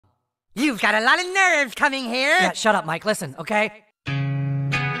You've got a lot of nerves coming here! Yeah, shut up, Mike. Listen, okay?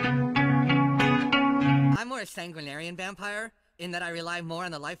 I'm more a sanguinarian vampire, in that I rely more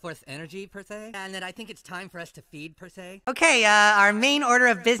on the life force energy, per se, and that I think it's time for us to feed, per se. Okay, our main order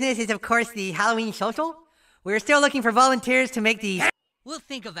of business is, of course, the Halloween social. We're still looking for volunteers to make the... We'll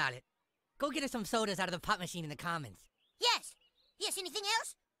think about it. Go get us some sodas out of the pop machine in the commons. Yes. Yes, anything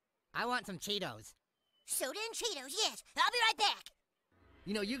else? I want some Cheetos. Soda and Cheetos, yes. I'll be right back.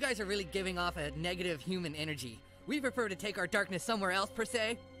 You know, you guys are really giving off a negative human energy. We prefer to take our darkness somewhere else, per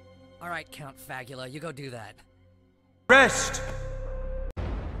se. Alright, Count Fagula, you go do that. Rest!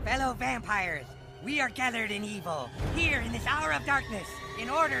 Fellow vampires, we are gathered in evil, here in this hour of darkness, in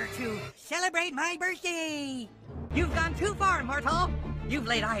order to celebrate my birthday! You've gone too far, mortal! You've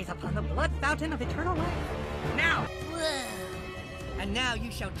laid eyes upon the blood fountain of eternal life. Now! Whoa. And now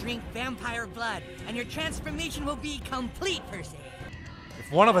you shall drink vampire blood, and your transformation will be complete, per se.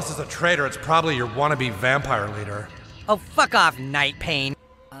 If one of us is a traitor, it's probably your wannabe vampire leader. Oh, fuck off, Night Pain.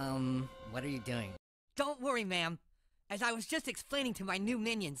 What are you doing? Don't worry, ma'am. As I was just explaining to my new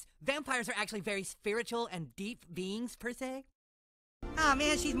minions, vampires are actually very spiritual and deep beings, per se. Aw,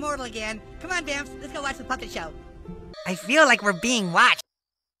 man, she's mortal again. Come on, Vamps, let's go watch the puppet show. I feel like we're being watched.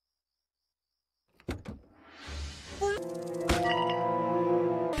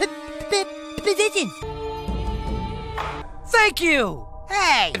 Positions! Thank you!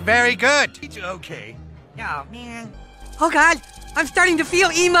 Hey! Very good. It's okay. Oh, man. Oh, God! I'm starting to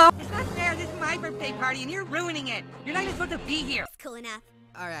feel emo! It's not fair, this is my birthday party and you're ruining it! You're not even supposed to be here! It's cool enough.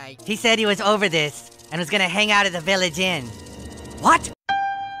 Alright. He said he was over this and was gonna hang out at the Village Inn. What?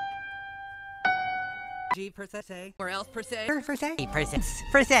 G per se? Or else per se? Per se? Per se?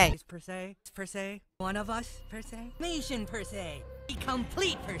 Per se? Per se? Per se? One of us per se? Nation per se? Be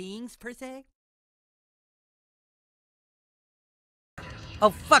complete per beings per se? Oh,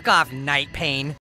 fuck off, Night Pain.